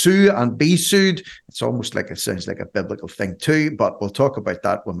 Sue and be sued. It's almost like, it sounds like a biblical thing too, but we'll talk about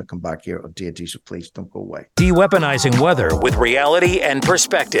that when we come back here on TNT, so please don't go away. De-weaponizing weather with reality and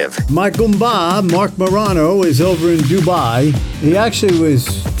perspective. My Gumba, Mark Morano, is over in Dubai. He actually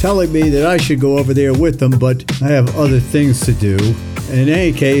was telling me that I should go over there with him, but I have other things to do. In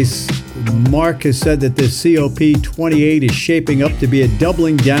any case, Mark has said that this COP28 is shaping up to be a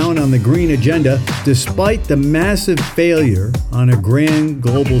doubling down on the green agenda, despite the massive failure on a grand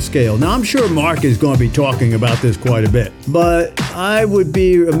global scale. Now, I'm sure Mark is going to be talking about this quite a bit, but I would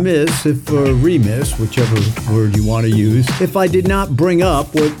be remiss, whichever word you want to use, if I did not bring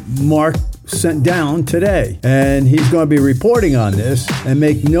up what Mark sent down today. And he's going to be reporting on this, and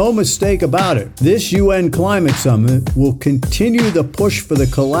make no mistake about it, this UN climate summit will continue the push for the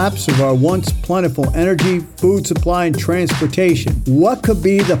collapse of our once plentiful energy, food supply, and transportation. What could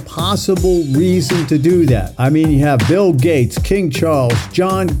be the possible reason to do that? I mean, you have Bill Gates, King Charles,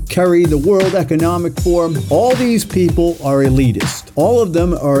 John Kerry, the World Economic Forum. All these people are elitist. All of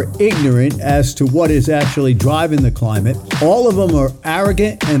them are ignorant as to what is actually driving the climate. All of them are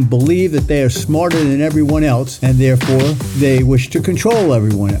arrogant and believe that they are smarter than everyone else, and therefore they wish to control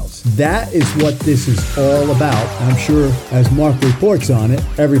everyone else. That is what this is all about. I'm sure as Mark reports on it,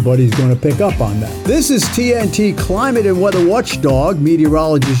 everybody's going to pick up on that. This is TNT climate and weather watchdog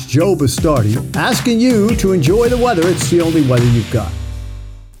meteorologist Joe Bastardi asking you to enjoy the weather. It's the only weather you've got.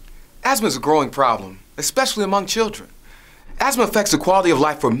 Asthma is a growing problem, especially among children. Asthma affects the quality of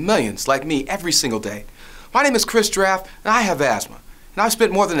life for millions like me every single day. My name is Chris Draft, and I have asthma. And I've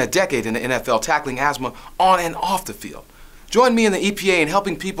spent more than a decade in the NFL tackling asthma on and off the field. Join me in the EPA in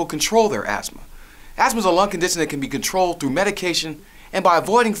helping people control their asthma. Asthma is a lung condition that can be controlled through medication and by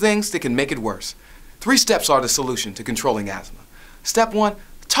avoiding things that can make it worse. 3 steps are the solution to controlling asthma. Step 1,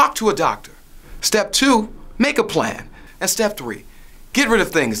 talk to a doctor. Step 2, make a plan. And step 3, get rid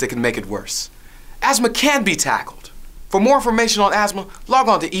of things that can make it worse. Asthma can be tackled. For more information on asthma, log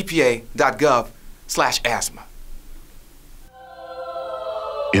on to epa.gov/asthma.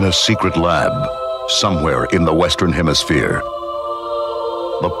 In a secret lab, somewhere in the Western Hemisphere,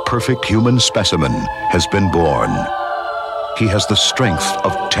 the perfect human specimen has been born. He has the strength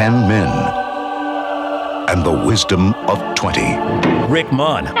of 10 men and the wisdom of 20. Rick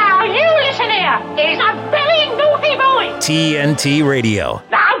Munn. Now you listen here. He's a very naughty boy. TNT Radio.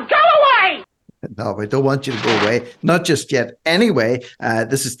 Now go away. No, we don't want you to go away. Not just yet. Anyway,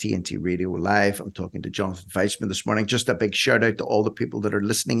 this is TNT Radio Live. I'm talking to Jonathan Weissman this morning. Just a big shout out to all the people that are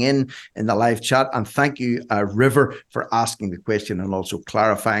listening in the live chat. And thank you, River, for asking the question and also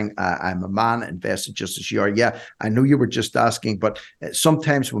clarifying. I'm a man invested just as you are. Yeah, I know you were just asking, but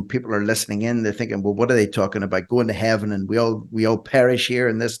sometimes when people are listening in, they're thinking, well, what are they talking about? Going to heaven and we all perish here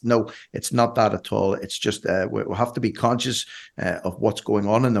in this? No, it's not that at all. It's just we have to be conscious of what's going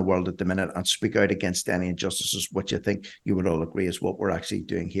on in the world at the minute and speak out fight against any injustices, which I think you would all agree is what we're actually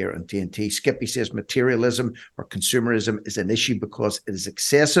doing here on TNT. Skippy says materialism or consumerism is an issue because it is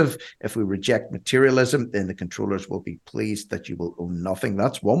excessive. If we reject materialism, then the controllers will be pleased that you will own nothing.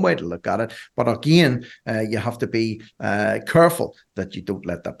 That's one way to look at it. But again, you have to be careful that you don't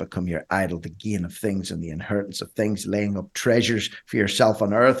let that become your idol, the gain of things and the inheritance of things, laying up treasures for yourself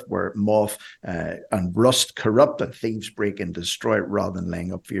on earth where moth and rust corrupt and thieves break and destroy it, rather than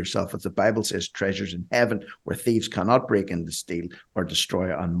laying up for yourself, as the Bible says, treasures in heaven where thieves cannot break into, steal or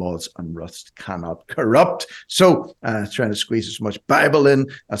destroy, and moths and rust cannot corrupt. So trying to squeeze as much Bible in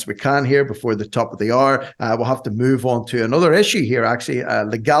as we can here before the top of the hour. We'll have to move on to another issue here, actually,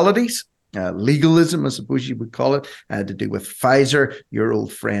 legalities. Legalism, I suppose you would call it, to do with Pfizer, your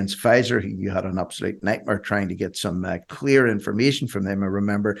old friends Pfizer, who you had an absolute nightmare trying to get some clear information from them. I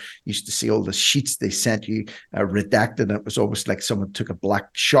remember you used to see all the sheets they sent you redacted, and it was almost like someone took a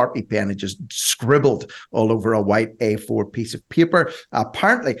black Sharpie pen and just scribbled all over a white A4 piece of paper.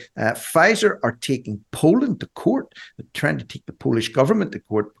 Apparently, Pfizer are taking Poland to court. They're trying to take the Polish government to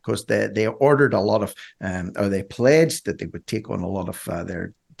court because they ordered a lot of, or they pledged that they would take on a lot of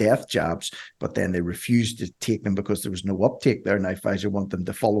their death jabs, but then they refused to take them because there was no uptake there. Now Pfizer want them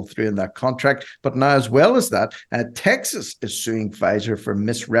to follow through in that contract. But now, as well as that, Texas is suing Pfizer for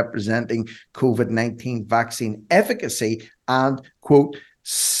misrepresenting COVID-19 vaccine efficacy and, quote,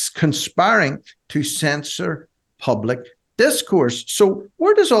 conspiring to censor public discourse. So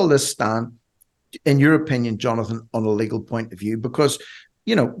where does all this stand, in your opinion, Jonathan, on a legal point of view? Because,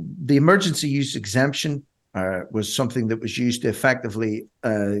 you know, the emergency use exemption was something that was used to effectively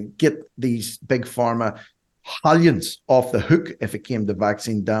get these big pharma hallions off the hook if it came to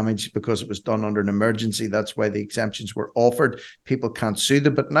vaccine damage, because it was done under an emergency. That's why the exemptions were offered. People can't sue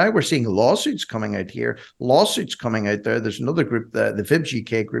them. But now we're seeing lawsuits coming out here, lawsuits coming out there. There's another group, the VIBS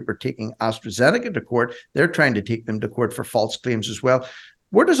UK group, are taking AstraZeneca to court. They're trying to take them to court for false claims as well.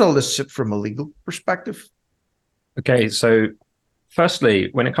 Where does all this sit from a legal perspective? Okay, so firstly,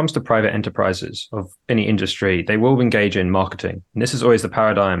 when it comes to private enterprises of any industry, they will engage in marketing. And this is always the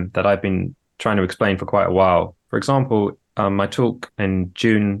paradigm that I've been trying to explain for quite a while. For example, my talk in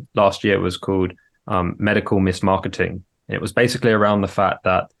June last year was called Medical Mismarketing. And it was basically around the fact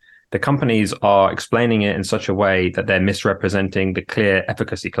that the companies are explaining it in such a way that they're misrepresenting the clear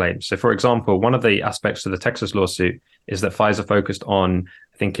efficacy claims. So, for example, one of the aspects of the Texas lawsuit is that Pfizer focused on,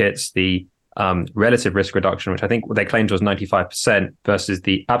 I think it's the relative risk reduction, which I think what they claimed was 95%, versus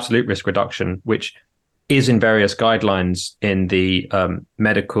the absolute risk reduction, which is in various guidelines in the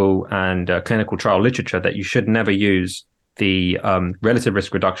medical and clinical trial literature, that you should never use the relative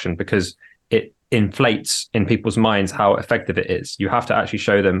risk reduction because it inflates in people's minds how effective it is. You have to actually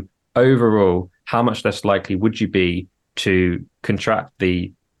show them overall how much less likely would you be to contract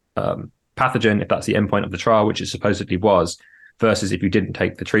the pathogen, if that's the endpoint of the trial, which it supposedly was, versus if you didn't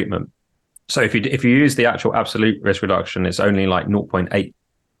take the treatment. So if you use the actual absolute risk reduction, it's only like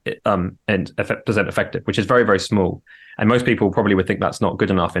 0.8% effective, which is very, very small. And most people probably would think that's not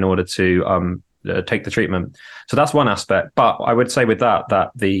good enough in order to take the treatment. So that's one aspect. But I would say with that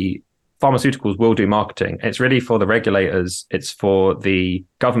the pharmaceuticals will do marketing. It's really for the regulators, it's for the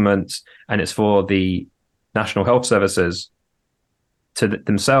governments, and it's for the national health services to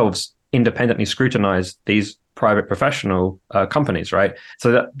themselves independently scrutinize these private professional companies, right?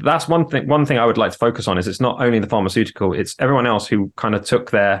 So that's one thing I would like to focus on, is it's not only the pharmaceutical, it's everyone else who kind of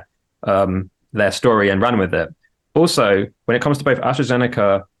took their story and ran with it. Also, when it comes to both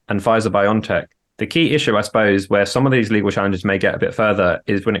AstraZeneca and Pfizer-BioNTech, the key issue, I suppose, where some of these legal challenges may get a bit further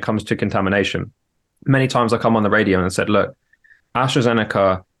is when it comes to contamination. Many times I come on the radio and said, look,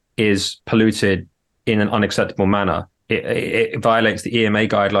 AstraZeneca is polluted in an unacceptable manner. It violates the EMA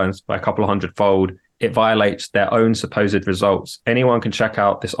guidelines by a couple of hundredfold. It violates their own supposed results. Anyone can check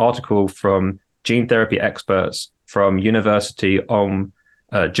out this article from gene therapy experts from University of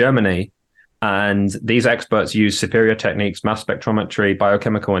Germany. And these experts use superior techniques, mass spectrometry,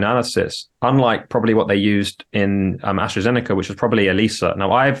 biochemical analysis, unlike probably what they used in AstraZeneca, which was probably ELISA.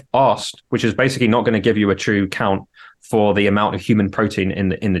 Now, I've asked, which is basically not going to give you a true count for the amount of human protein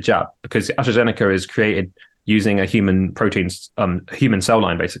in the jab, because AstraZeneca is created using a human protein, human cell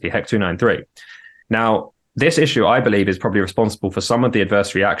line, basically, HEC293. Now, this issue, I believe, is probably responsible for some of the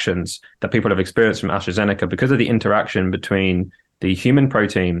adverse reactions that people have experienced from AstraZeneca because of the interaction between the human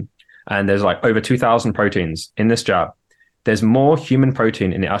protein, and there's like over 2,000 proteins in this jab. There's more human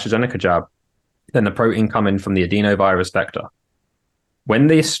protein in the AstraZeneca jab than the protein coming from the adenovirus vector. When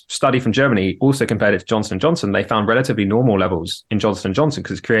this study from Germany also compared it to Johnson & Johnson, they found relatively normal levels in Johnson & Johnson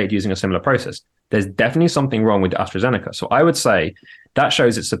because it's created using a similar process. There's definitely something wrong with AstraZeneca. So I would say That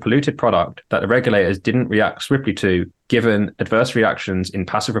shows it's a polluted product that the regulators didn't react swiftly to, given adverse reactions in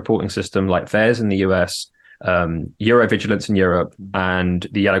passive reporting system like VAERS in the US, Eurovigilance in Europe, and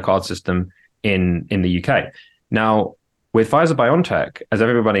the yellow card system in the UK. Now, with Pfizer-BioNTech, as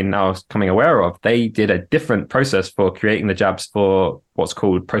everybody now is coming aware of, they did a different process for creating the jabs for what's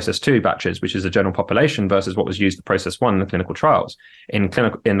called process 2 batches, which is the general population, versus what was used for process 1 in the clinical trials. In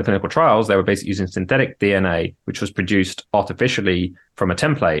the clinical trials, they were basically using synthetic DNA, which was produced artificially from a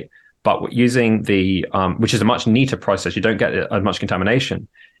template, but using the, which is a much neater process. You don't get as much contamination.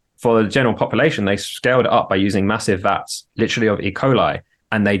 For the general population, they scaled it up by using massive vats, literally of E. coli,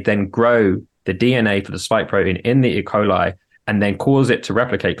 and they then grow the DNA for the spike protein in the E. coli and then cause it to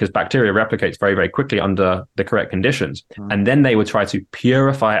replicate, because bacteria replicates very, very quickly under the correct conditions. And then they would try to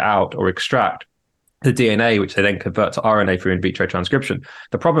purify out or extract the DNA, which they then convert to RNA through in vitro transcription.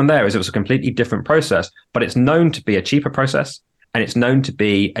 The problem there is it was a completely different process, but it's known to be a cheaper process, and it's known to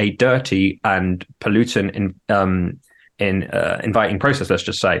be a dirty and pollutant inviting process, let's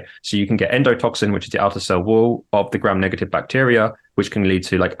just say. So you can get endotoxin, which is the outer cell wall of the gram-negative bacteria, which can lead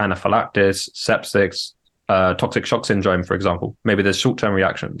to like anaphylaxis, sepsis, toxic shock syndrome, for example. Maybe there's short-term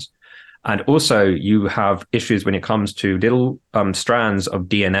reactions. And also you have issues when it comes to little strands of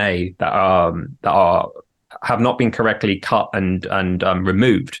DNA that have not been correctly cut and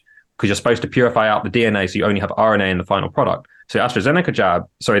removed, because you're supposed to purify out the DNA, so you only have RNA in the final product. So the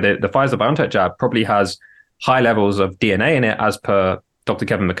Pfizer-BioNTech jab probably has high levels of DNA in it, as per Dr.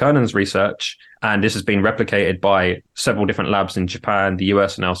 Kevin McKernan's research. And this has been replicated by several different labs in Japan, the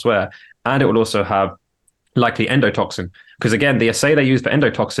US, and elsewhere. And it will also have likely endotoxin, because again, the assay they use for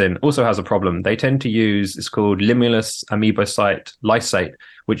endotoxin also has a problem. They tend to use, it's called Limulus amoebocyte lysate,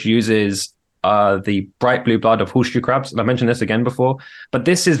 which uses the bright blue blood of horseshoe crabs. And I mentioned this again before, but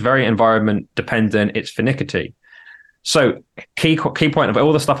this is very environment dependent. It's finicky. So key point of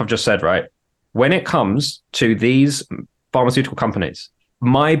all the stuff I've just said, right? When it comes to these pharmaceutical companies,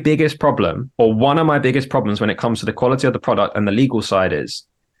 my biggest problem, or one of my biggest problems when it comes to the quality of the product and the legal side, is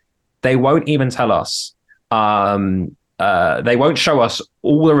they won't even tell us. They won't show us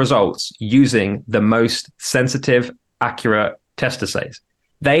all the results using the most sensitive, accurate test assays.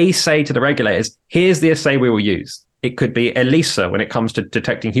 They say to the regulators, here's the assay we will use. It could be ELISA when it comes to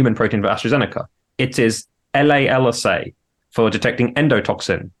detecting human protein for AstraZeneca. It is LAL assay for detecting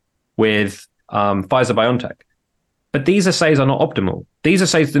endotoxin with Pfizer-BioNTech. But these assays are not optimal. These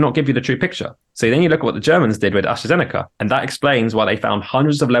assays do not give you the true picture. So then you look at what the Germans did with AstraZeneca, and that explains why they found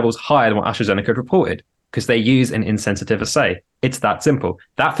hundreds of levels higher than what AstraZeneca had reported, because they use an insensitive assay. It's that simple.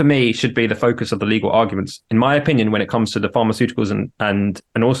 That, for me, should be the focus of the legal arguments, in my opinion, when it comes to the pharmaceuticals and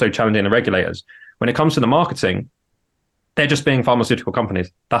also challenging the regulators. When it comes to the marketing, they're just being pharmaceutical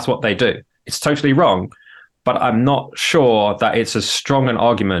companies. That's what they do. It's totally wrong, but I'm not sure that it's as strong an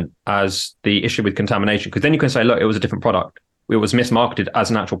argument as the issue with contamination, because then you can say, look, it was a different product. It was mismarketed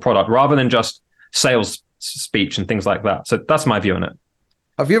as an actual product rather than just sales speech and things like that. So that's my view on it.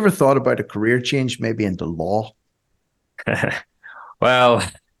 Have you ever thought about a career change, maybe into law? Well,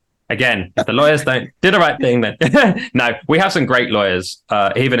 again, if the lawyers don't do the right thing, then no, we have some great lawyers,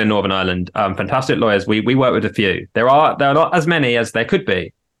 even in Northern Ireland, fantastic lawyers. We work with a few. There are not as many as there could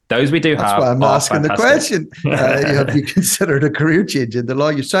be. Those we do have. That's why I'm asking the question. Have you considered a career change in the law?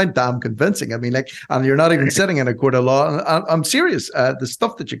 You sound damn convincing. I mean, and you're not even sitting in a court of law. I'm serious. The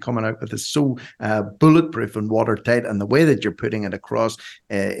stuff that you're coming out with is so bulletproof and watertight, and the way that you're putting it across,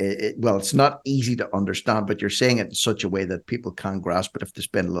 it's not easy to understand, but you're saying it in such a way that people can grasp it if they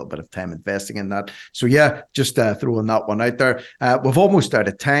spend a little bit of time investing in that. So yeah, just throwing that one out there. We've almost out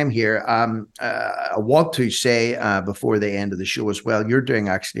of time here. I want to say before the end of the show as well, you're doing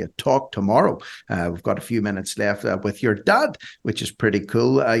actually a talk tomorrow. We've got a few minutes left with your dad, which is pretty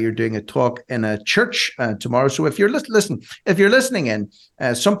cool. You're doing a talk in a church tomorrow. So if you're listening in,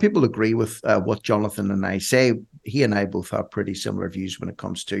 some people agree with what Jonathan and I say. He and I both have pretty similar views when it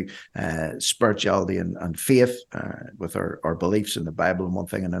comes to spirituality and faith with our beliefs in the Bible and one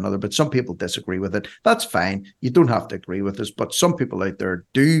thing and another. But some people disagree with it. That's fine. You don't have to agree with us, but some people out there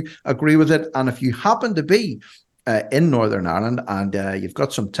do agree with it. And if you happen to be in Northern Ireland and you've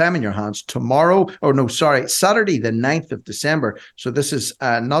got some time in your hands Saturday the 9th of December, so this is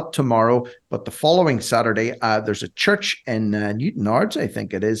not tomorrow but the following Saturday, there's a church in Newtownards, I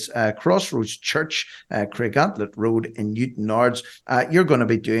think it is, Crossroads Church, Craigantlet Road in Newtownards. You're going to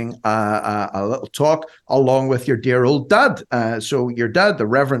be doing a little talk along with your dear old dad. So your dad, the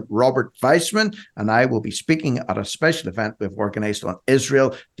Reverend Robert Weissman, and I will be speaking at a special event we've organized on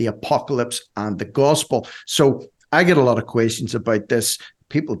Israel, the Apocalypse and the Gospel. So I get a lot of questions about this.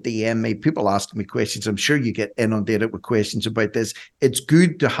 people DM me, people asking me questions. I'm sure you get inundated with questions about this. It's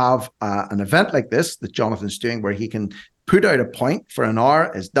good to have an event like this that Jonathan's doing where he can put out a point for an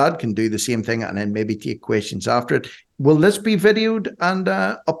hour. His dad can do the same thing and then maybe take questions after it. Will this be videoed and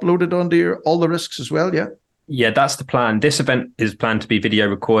uploaded onto your All the Risks as well? Yeah. Yeah, that's the plan. This event is planned to be video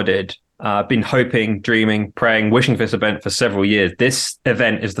recorded. I've been hoping, dreaming, praying, wishing for this event for several years. This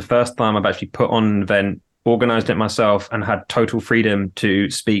event is the first time I've actually put on an event, organized it myself, and had total freedom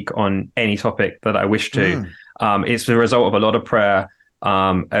to speak on any topic that I wish to. It's the result of a lot of prayer,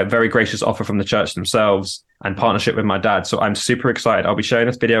 a very gracious offer from the church themselves, and partnership with my dad. So I'm super excited. I'll be sharing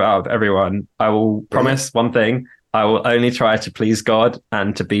this video out of everyone. I will promise one thing. I will only try to please God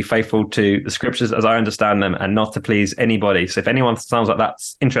and to be faithful to the scriptures as I understand them and not to please anybody. So if anyone sounds like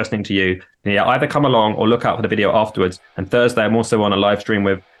that's interesting to you, either come along or look out for the video afterwards. And Thursday, I'm also on a live stream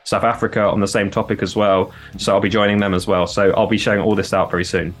with South Africa on the same topic as well. So I'll be joining them as well. So I'll be sharing all this out very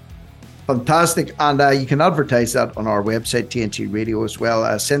soon. Fantastic. And you can advertise that on our website, TNT Radio, as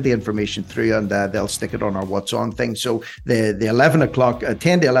well. Send the information through and they'll stick it on our What's On thing. So the 11 o'clock,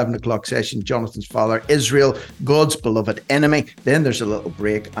 10 to 11 o'clock session, Jonathan's father, Israel, God's beloved enemy. Then there's a little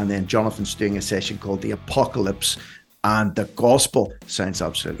break. And then Jonathan's doing a session called The Apocalypse and the Gospel. Sounds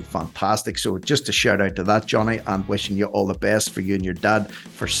absolutely fantastic. So just a shout out to that, Johnny, and wishing you all the best for you and your dad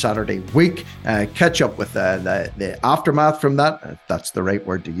for Saturday week. Catch up with the aftermath from that. That's the right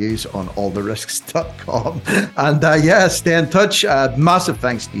word to use on alltherisks.com. And stay in touch. Massive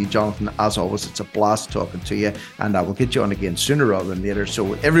thanks to you, Jonathan. As always, it's a blast talking to you, and I will get you on again sooner rather than later.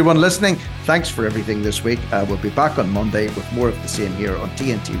 So everyone listening, thanks for everything this week. We'll be back on Monday with more of the same here on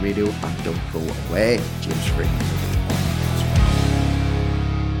TNT Radio, and don't go away. James Freeman.